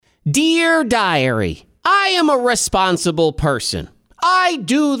Dear Diary, I am a responsible person. I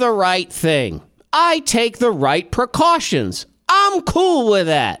do the right thing. I take the right precautions. I'm cool with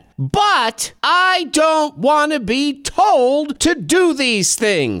that. But I don't want to be told to do these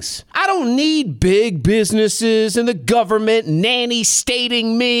things. I don't need big businesses and the government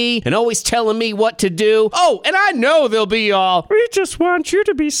nanny-stating me and always telling me what to do. Oh, and I know they'll be all, "We just want you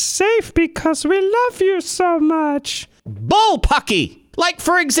to be safe because we love you so much." bullpucky. Like,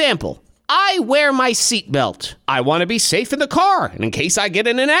 for example, I wear my seatbelt. I want to be safe in the car, and in case I get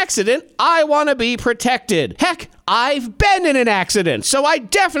in an accident, I want to be protected. Heck, I've been in an accident, so I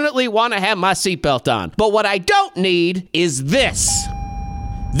definitely want to have my seatbelt on. But what I don't need is this.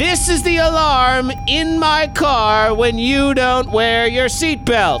 This is the alarm in my car when you don't wear your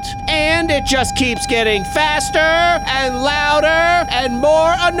seatbelt. And it just keeps getting faster and louder and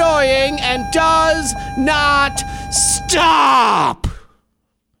more annoying and does not stop.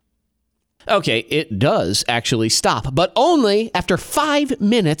 Okay, it does actually stop, but only after 5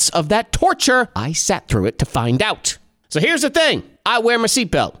 minutes of that torture. I sat through it to find out. So here's the thing. I wear my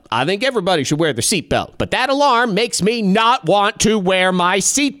seatbelt. I think everybody should wear their seatbelt. But that alarm makes me not want to wear my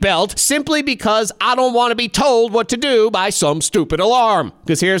seatbelt simply because I don't want to be told what to do by some stupid alarm.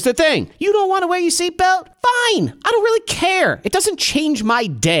 Because here's the thing. You don't want to wear your seatbelt? Fine. I don't really care. It doesn't change my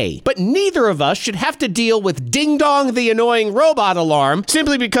day. But neither of us should have to deal with Ding Dong the annoying robot alarm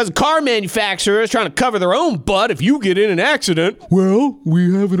simply because car manufacturers trying to cover their own butt if you get in an accident. Well,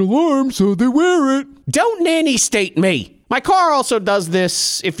 we have an alarm, so they wear it. Don't nanny state me. My car also does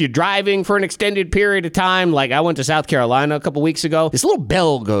this if you're driving for an extended period of time. Like I went to South Carolina a couple weeks ago. This little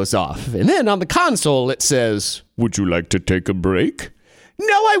bell goes off. And then on the console, it says, "Would you like to take a break?"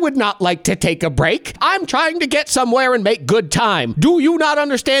 No, I would not like to take a break. I'm trying to get somewhere and make good time. Do you not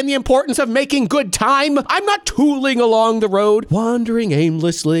understand the importance of making good time? I'm not tooling along the road, wandering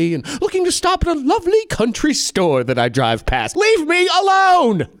aimlessly and looking to stop at a lovely country store that I drive past. Leave me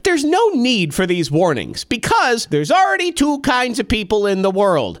alone! There's no need for these warnings because there's already two kinds of people in the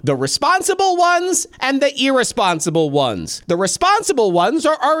world. The responsible ones and the irresponsible ones. The responsible ones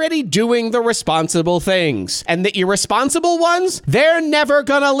are already doing the responsible things. And the irresponsible ones, they're never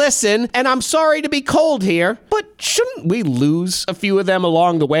gonna listen, and I'm sorry to be cold here, but shouldn't we lose a few of them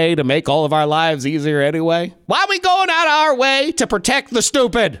along the way to make all of our lives easier anyway? Why are we going out our way to protect the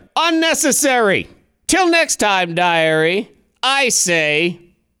stupid? Unnecessary. Till next time, Diary, I say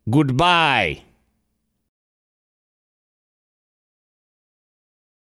goodbye.